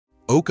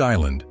Oak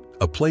Island,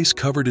 a place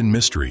covered in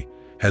mystery,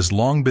 has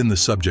long been the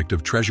subject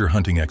of treasure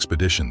hunting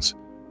expeditions.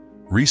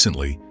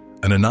 Recently,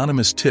 an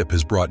anonymous tip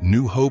has brought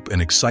new hope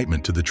and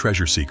excitement to the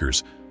treasure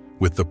seekers,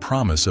 with the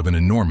promise of an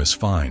enormous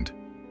find.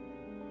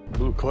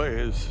 Blue clay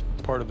is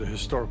part of the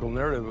historical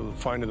narrative of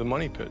the find of the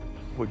money pit.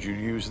 Would you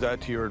use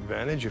that to your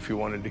advantage if you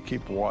wanted to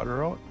keep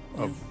water out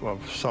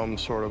of some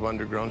sort of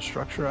underground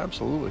structure?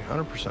 Absolutely,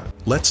 100%.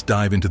 Let's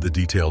dive into the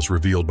details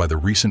revealed by the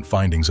recent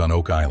findings on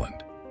Oak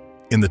Island.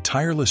 In the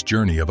tireless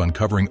journey of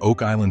uncovering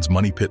Oak Island's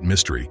money pit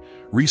mystery,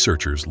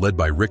 researchers led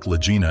by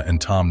Lagina and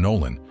Tom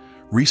Nolan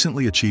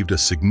recently achieved a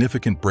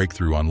significant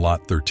breakthrough on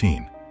Lot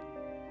 13.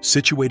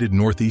 Situated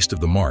northeast of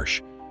the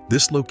marsh,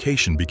 this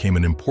location became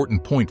an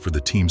important point for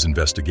the team's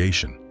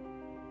investigation.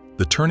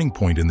 The turning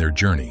point in their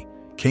journey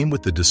came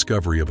with the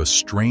discovery of a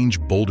strange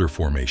boulder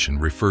formation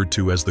referred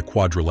to as the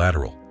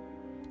quadrilateral.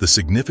 The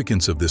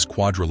significance of this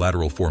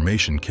quadrilateral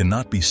formation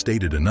cannot be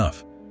stated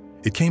enough.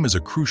 It came as a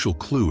crucial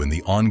clue in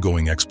the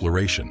ongoing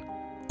exploration,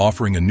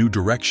 offering a new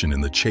direction in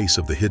the chase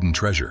of the hidden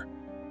treasure.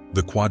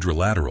 The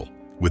quadrilateral,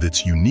 with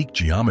its unique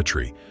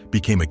geometry,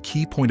 became a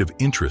key point of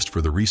interest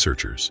for the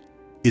researchers.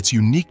 Its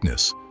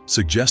uniqueness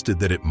suggested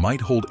that it might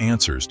hold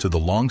answers to the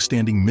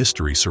long-standing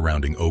mystery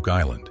surrounding Oak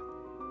Island.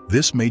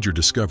 This major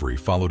discovery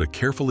followed a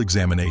careful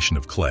examination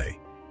of clay,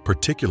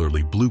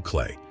 particularly blue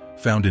clay,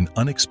 found in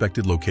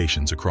unexpected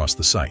locations across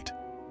the site.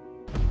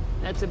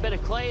 That's a bit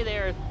of clay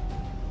there.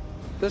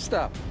 This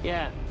stuff?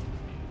 Yeah.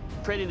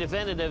 Pretty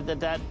definitive that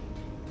that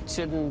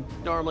shouldn't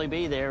normally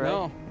be there, right?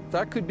 No,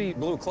 that could be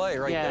blue clay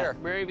right there.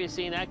 Yeah, where have you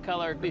seen that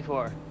color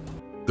before?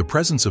 The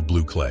presence of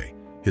blue clay,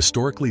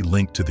 historically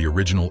linked to the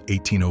original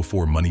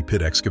 1804 money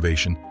pit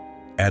excavation,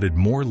 added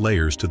more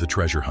layers to the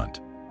treasure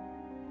hunt.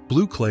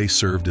 Blue clay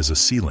served as a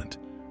sealant,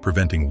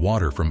 preventing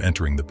water from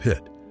entering the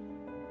pit.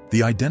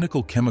 The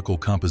identical chemical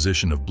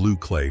composition of blue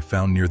clay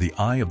found near the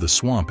eye of the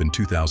swamp in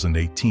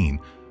 2018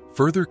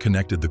 further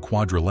connected the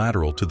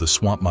quadrilateral to the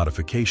swamp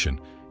modification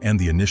and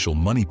the initial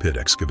money pit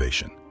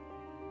excavation.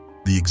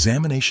 The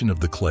examination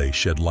of the clay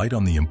shed light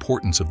on the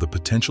importance of the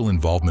potential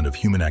involvement of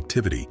human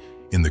activity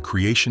in the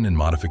creation and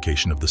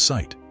modification of the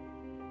site.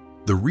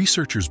 The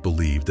researchers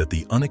believed that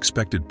the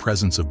unexpected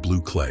presence of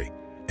blue clay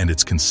and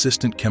its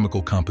consistent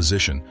chemical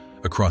composition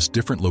across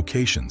different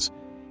locations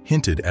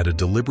hinted at a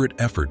deliberate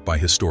effort by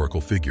historical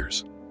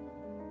figures.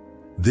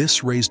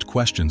 This raised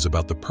questions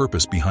about the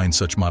purpose behind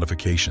such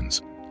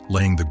modifications,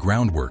 laying the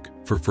groundwork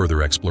for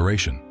further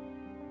exploration.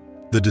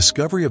 The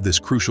discovery of this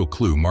crucial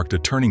clue marked a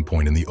turning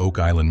point in the Oak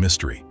Island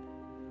mystery.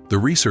 The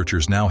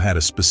researchers now had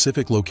a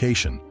specific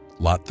location,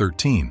 Lot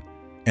 13,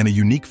 and a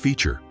unique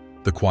feature,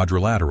 the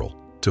quadrilateral,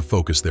 to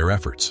focus their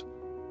efforts.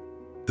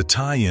 The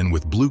tie-in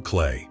with blue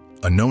clay,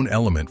 a known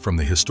element from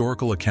the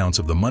historical accounts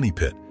of the money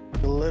pit,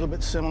 a little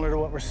bit similar to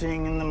what we're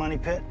seeing in the money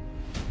pit.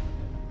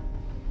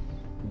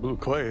 Blue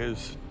clay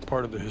is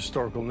part of the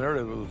historical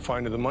narrative of the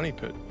find of the money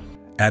pit.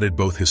 added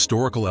both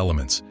historical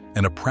elements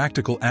and a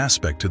practical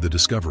aspect to the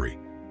discovery.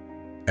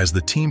 As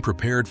the team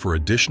prepared for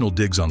additional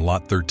digs on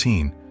Lot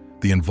 13,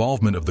 the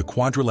involvement of the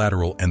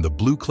quadrilateral and the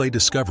blue clay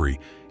discovery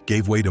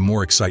gave way to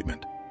more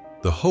excitement.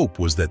 The hope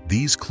was that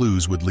these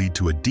clues would lead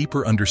to a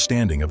deeper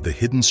understanding of the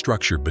hidden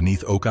structure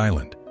beneath Oak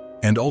Island,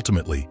 and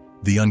ultimately,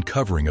 the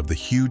uncovering of the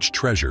huge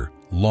treasure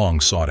long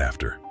sought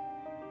after.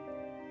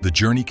 The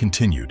journey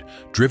continued,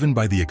 driven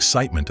by the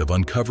excitement of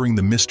uncovering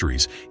the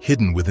mysteries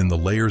hidden within the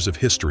layers of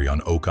history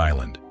on Oak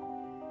Island.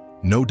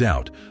 No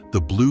doubt, the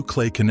blue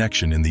clay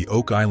connection in the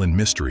Oak Island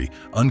mystery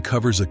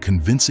uncovers a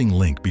convincing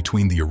link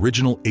between the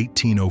original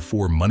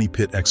 1804 money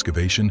pit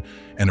excavation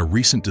and a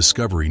recent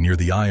discovery near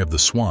the eye of the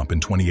swamp in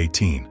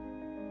 2018.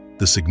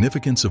 The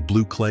significance of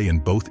blue clay in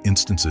both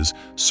instances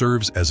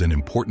serves as an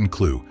important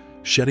clue,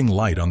 shedding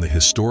light on the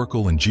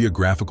historical and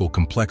geographical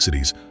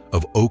complexities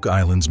of Oak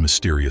Island's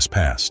mysterious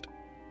past.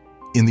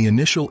 In the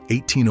initial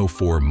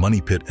 1804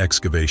 money pit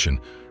excavation,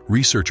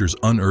 researchers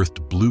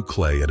unearthed blue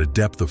clay at a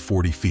depth of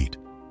 40 feet.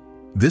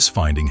 This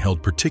finding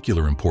held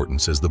particular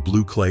importance as the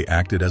blue clay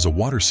acted as a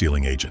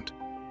water-sealing agent.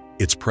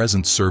 Its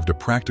presence served a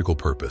practical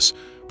purpose,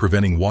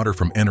 preventing water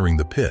from entering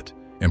the pit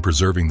and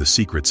preserving the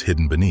secrets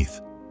hidden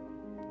beneath.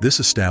 This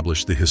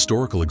established the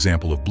historical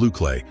example of blue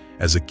clay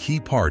as a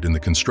key part in the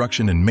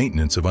construction and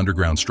maintenance of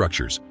underground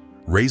structures,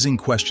 raising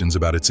questions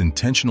about its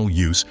intentional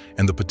use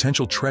and the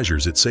potential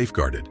treasures it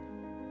safeguarded.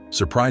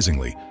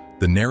 Surprisingly,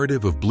 the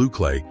narrative of blue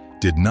clay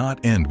did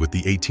not end with the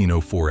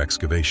 1804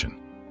 excavation.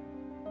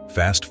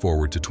 Fast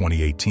forward to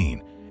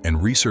 2018,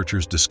 and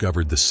researchers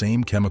discovered the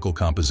same chemical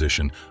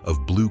composition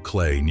of blue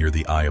clay near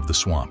the eye of the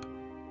swamp.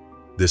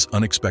 This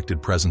unexpected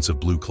presence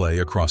of blue clay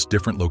across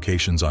different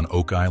locations on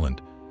Oak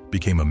Island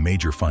became a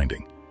major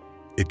finding.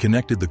 It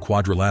connected the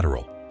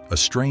quadrilateral, a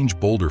strange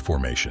boulder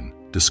formation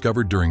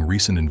discovered during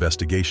recent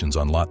investigations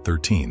on Lot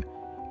 13,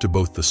 to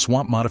both the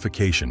swamp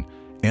modification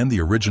and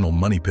the original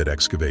money pit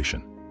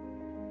excavation.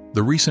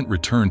 The recent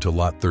return to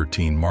Lot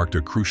 13 marked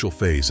a crucial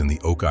phase in the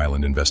Oak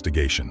Island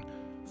investigation,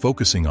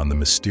 focusing on the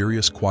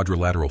mysterious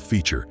quadrilateral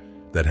feature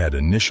that had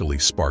initially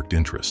sparked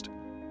interest.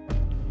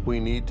 We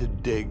need to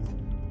dig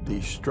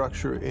the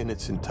structure in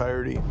its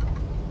entirety.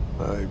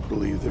 I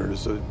believe there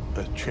is a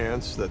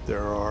chance that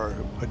there are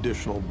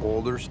additional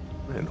boulders,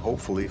 and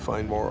hopefully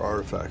find more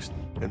artifacts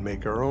and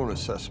make our own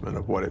assessment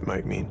of what it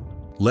might mean.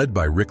 Led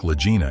by Rick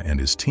Lagina and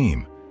his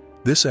team,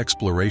 this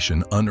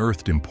exploration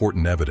unearthed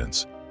important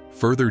evidence,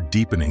 further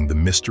deepening the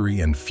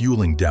mystery and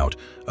fueling doubt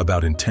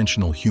about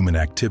intentional human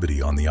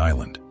activity on the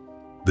island.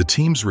 The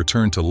team's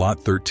return to Lot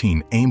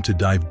 13 aimed to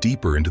dive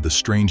deeper into the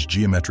strange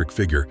geometric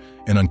figure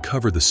and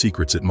uncover the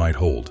secrets it might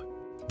hold.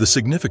 The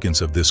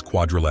significance of this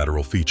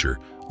quadrilateral feature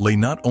lay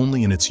not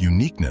only in its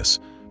uniqueness,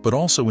 but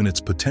also in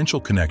its potential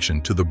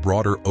connection to the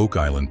broader Oak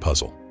Island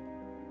puzzle.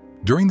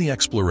 During the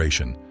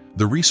exploration,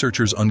 the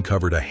researchers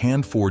uncovered a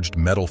hand-forged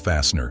metal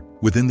fastener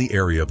within the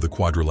area of the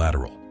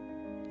quadrilateral.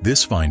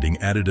 This finding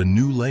added a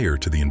new layer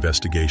to the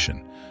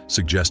investigation,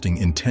 suggesting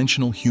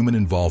intentional human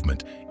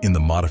involvement in the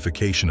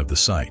modification of the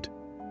site.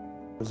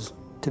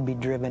 To be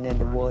driven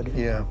into wood.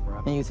 Yeah,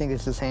 And you think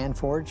this is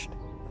hand-forged?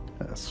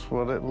 that's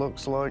what it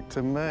looks like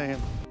to me.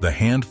 The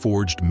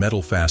hand-forged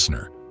metal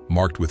fastener,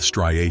 marked with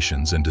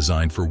striations and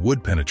designed for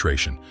wood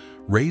penetration,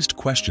 raised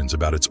questions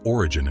about its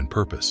origin and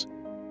purpose.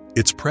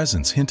 Its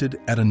presence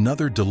hinted at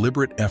another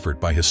deliberate effort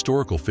by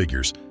historical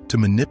figures to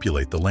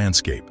manipulate the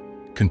landscape,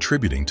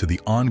 contributing to the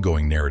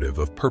ongoing narrative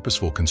of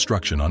purposeful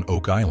construction on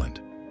Oak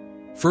Island.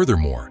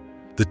 Furthermore,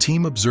 the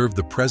team observed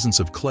the presence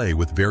of clay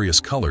with various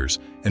colors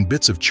and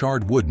bits of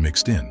charred wood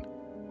mixed in.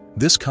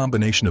 This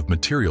combination of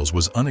materials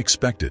was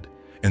unexpected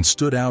and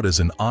stood out as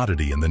an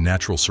oddity in the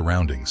natural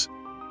surroundings.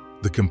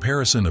 The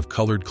comparison of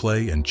colored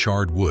clay and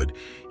charred wood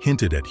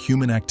hinted at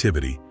human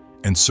activity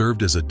and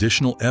served as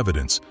additional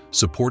evidence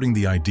supporting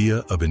the idea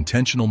of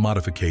intentional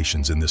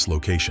modifications in this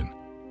location.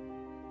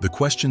 The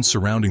questions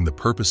surrounding the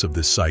purpose of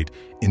this site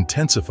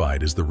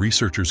intensified as the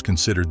researchers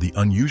considered the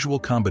unusual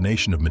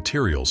combination of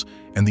materials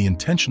and the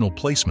intentional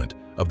placement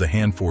of the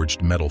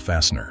hand-forged metal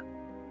fastener.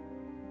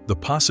 The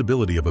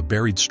possibility of a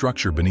buried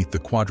structure beneath the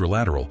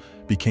quadrilateral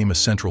became a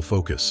central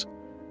focus.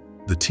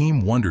 The team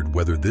wondered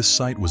whether this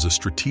site was a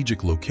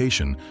strategic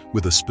location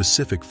with a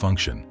specific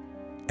function,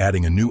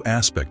 adding a new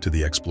aspect to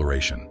the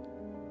exploration.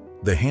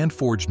 The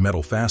hand-forged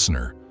metal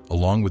fastener,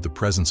 along with the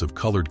presence of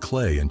colored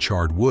clay and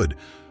charred wood,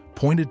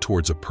 pointed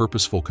towards a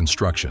purposeful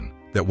construction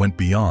that went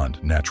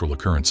beyond natural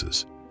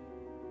occurrences.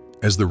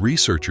 As the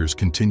researchers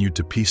continued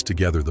to piece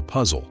together the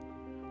puzzle,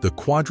 the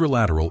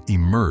quadrilateral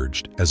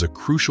emerged as a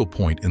crucial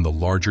point in the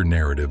larger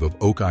narrative of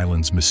Oak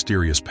Island's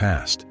mysterious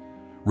past,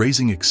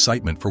 raising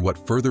excitement for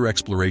what further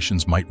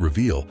explorations might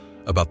reveal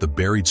about the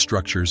buried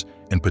structures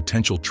and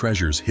potential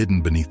treasures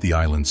hidden beneath the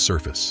island's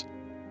surface.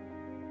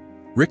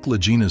 Rick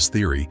Lagina's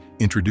theory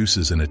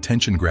introduces an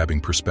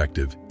attention-grabbing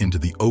perspective into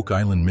the Oak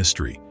Island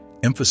mystery,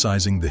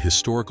 emphasizing the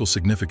historical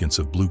significance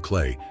of blue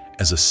clay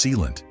as a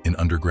sealant in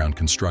underground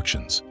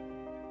constructions.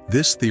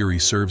 This theory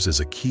serves as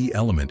a key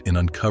element in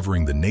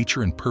uncovering the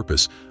nature and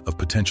purpose of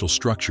potential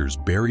structures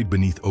buried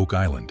beneath Oak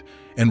Island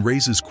and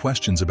raises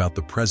questions about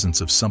the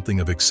presence of something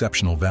of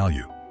exceptional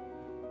value.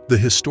 The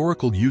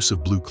historical use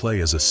of blue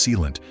clay as a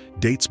sealant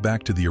dates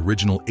back to the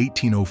original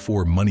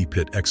 1804 money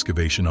pit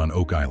excavation on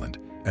Oak Island,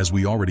 as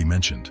we already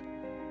mentioned.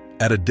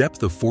 At a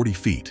depth of 40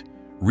 feet,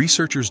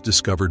 researchers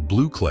discovered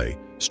blue clay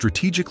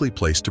strategically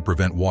placed to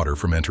prevent water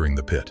from entering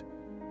the pit.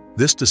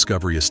 This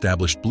discovery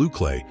established blue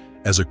clay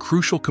as a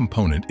crucial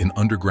component in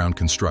underground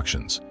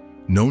constructions,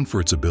 known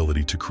for its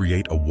ability to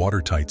create a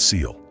watertight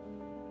seal.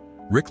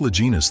 Rick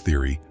Lagina's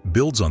theory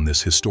builds on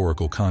this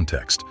historical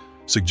context,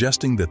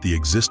 suggesting that the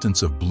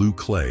existence of blue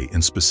clay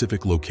in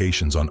specific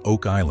locations on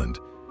Oak Island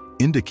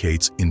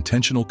indicates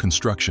intentional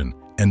construction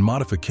and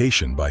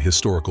modification by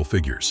historical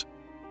figures.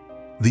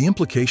 The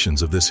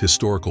implications of this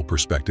historical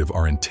perspective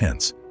are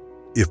intense.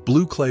 If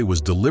blue clay was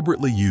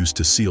deliberately used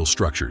to seal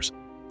structures,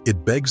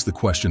 it begs the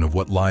question of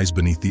what lies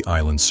beneath the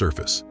island's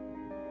surface.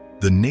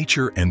 The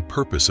nature and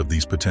purpose of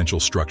these potential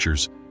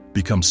structures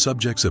become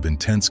subjects of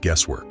intense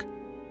guesswork.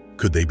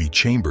 Could they be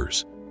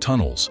chambers,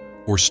 tunnels,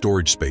 or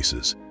storage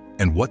spaces,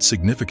 and what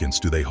significance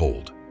do they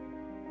hold?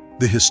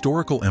 The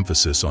historical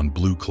emphasis on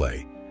blue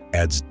clay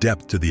adds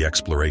depth to the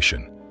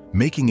exploration,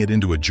 making it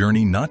into a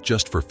journey not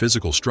just for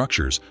physical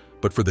structures,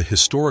 but for the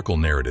historical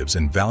narratives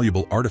and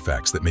valuable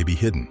artifacts that may be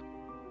hidden.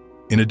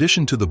 In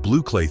addition to the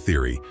blue clay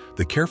theory,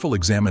 the careful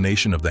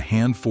examination of the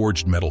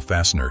hand-forged metal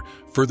fastener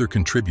further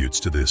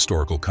contributes to the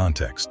historical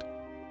context.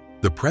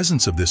 The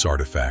presence of this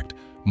artifact,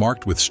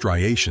 marked with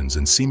striations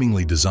and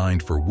seemingly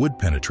designed for wood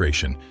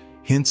penetration,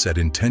 hints at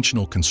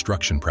intentional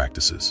construction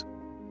practices.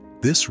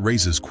 This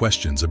raises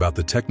questions about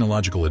the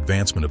technological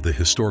advancement of the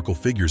historical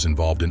figures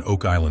involved in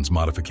Oak Island's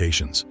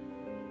modifications.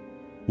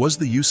 Was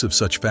the use of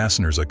such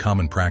fasteners a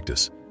common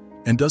practice,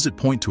 and does it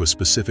point to a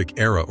specific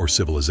era or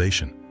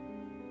civilization?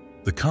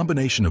 The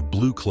combination of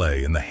blue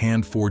clay and the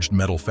hand-forged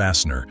metal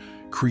fastener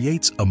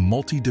creates a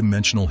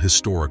multi-dimensional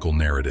historical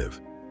narrative.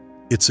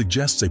 It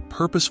suggests a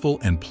purposeful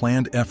and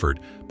planned effort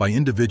by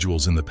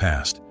individuals in the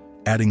past,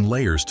 adding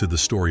layers to the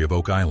story of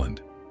Oak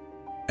Island.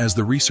 As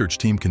the research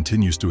team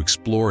continues to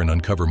explore and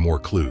uncover more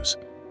clues,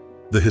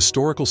 The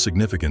historical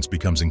significance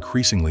becomes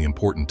increasingly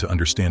important to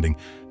understanding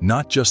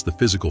not just the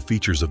physical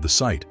features of the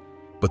site,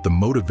 but the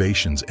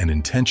motivations and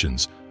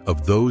intentions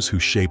of those who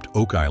shaped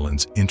Oak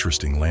Island's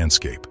interesting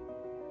landscape.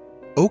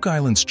 Oak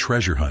Island's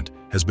treasure hunt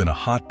has been a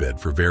hotbed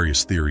for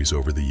various theories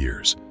over the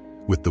years,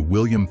 with the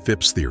William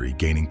Phipps theory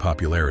gaining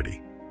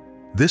popularity.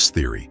 This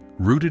theory,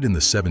 rooted in the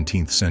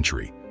 17th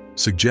century,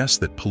 suggests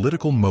that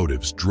political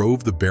motives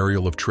drove the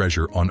burial of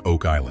treasure on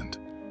Oak Island.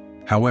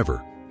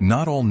 However,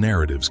 not all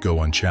narratives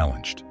go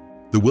unchallenged.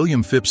 The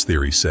William Phipps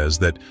theory says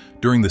that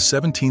during the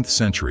 17th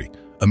century,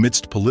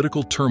 amidst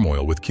political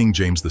turmoil with King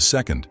James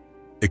II,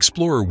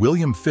 explorer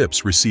William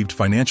Phipps received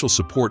financial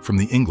support from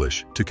the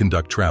English to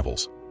conduct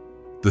travels.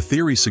 The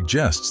theory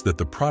suggests that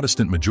the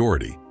Protestant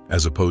majority,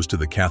 as opposed to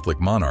the Catholic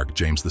monarch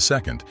James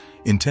II,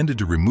 intended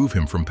to remove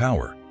him from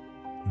power.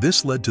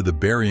 This led to the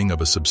burying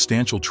of a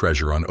substantial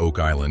treasure on Oak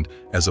Island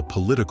as a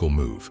political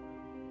move.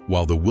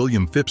 While the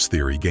William Phipps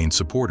theory gained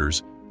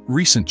supporters,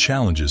 recent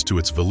challenges to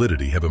its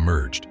validity have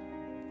emerged.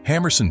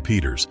 Hammerson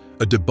Peters,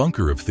 a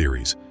debunker of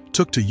theories,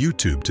 took to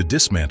YouTube to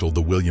dismantle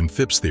the William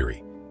Phipps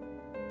theory.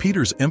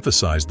 Peters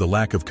emphasized the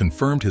lack of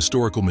confirmed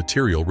historical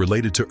material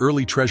related to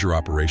early treasure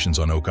operations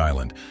on Oak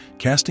Island,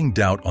 casting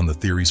doubt on the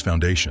theory's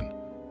foundation.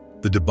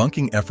 The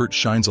debunking effort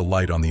shines a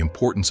light on the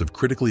importance of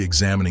critically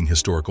examining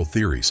historical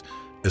theories,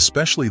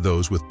 especially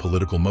those with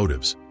political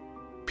motives.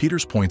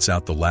 Peters points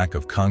out the lack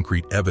of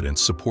concrete evidence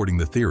supporting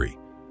the theory,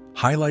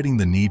 highlighting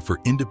the need for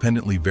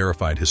independently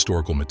verified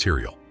historical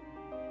material.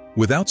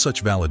 Without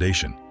such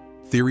validation,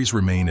 theories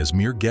remain as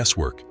mere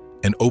guesswork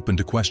and open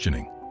to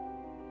questioning.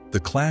 The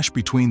clash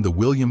between the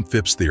William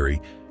Phipps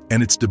theory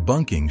and its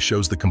debunking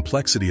shows the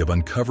complexity of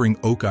uncovering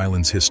Oak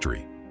Island's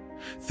history.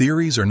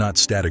 Theories are not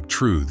static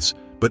truths,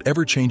 but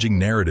ever-changing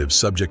narratives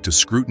subject to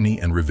scrutiny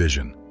and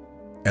revision.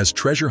 As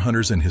treasure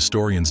hunters and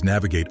historians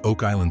navigate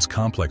Oak Island's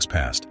complex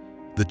past,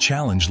 the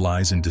challenge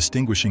lies in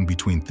distinguishing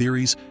between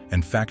theories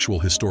and factual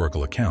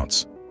historical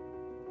accounts.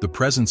 The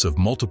presence of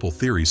multiple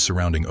theories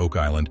surrounding Oak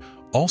Island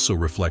also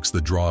reflects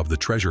the draw of the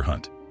treasure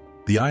hunt.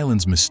 The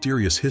island's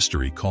mysterious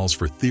history calls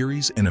for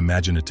theories and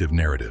imaginative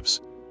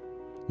narratives.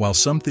 While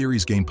some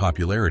theories gain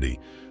popularity,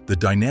 the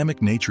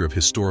dynamic nature of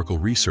historical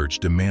research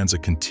demands a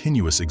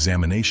continuous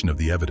examination of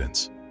the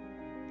evidence.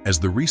 As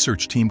the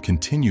research team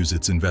continues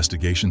its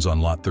investigations on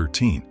Lot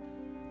 13,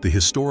 the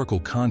historical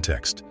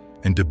context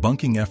and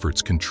debunking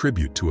efforts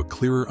contribute to a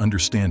clearer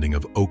understanding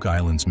of Oak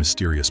Island's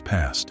mysterious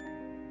past.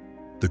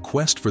 The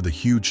quest for the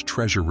huge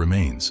treasure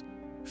remains,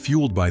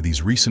 fueled by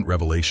these recent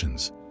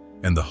revelations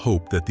and the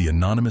hope that the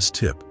anonymous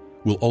tip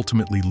will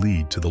ultimately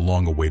lead to the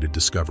long-awaited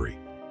discovery.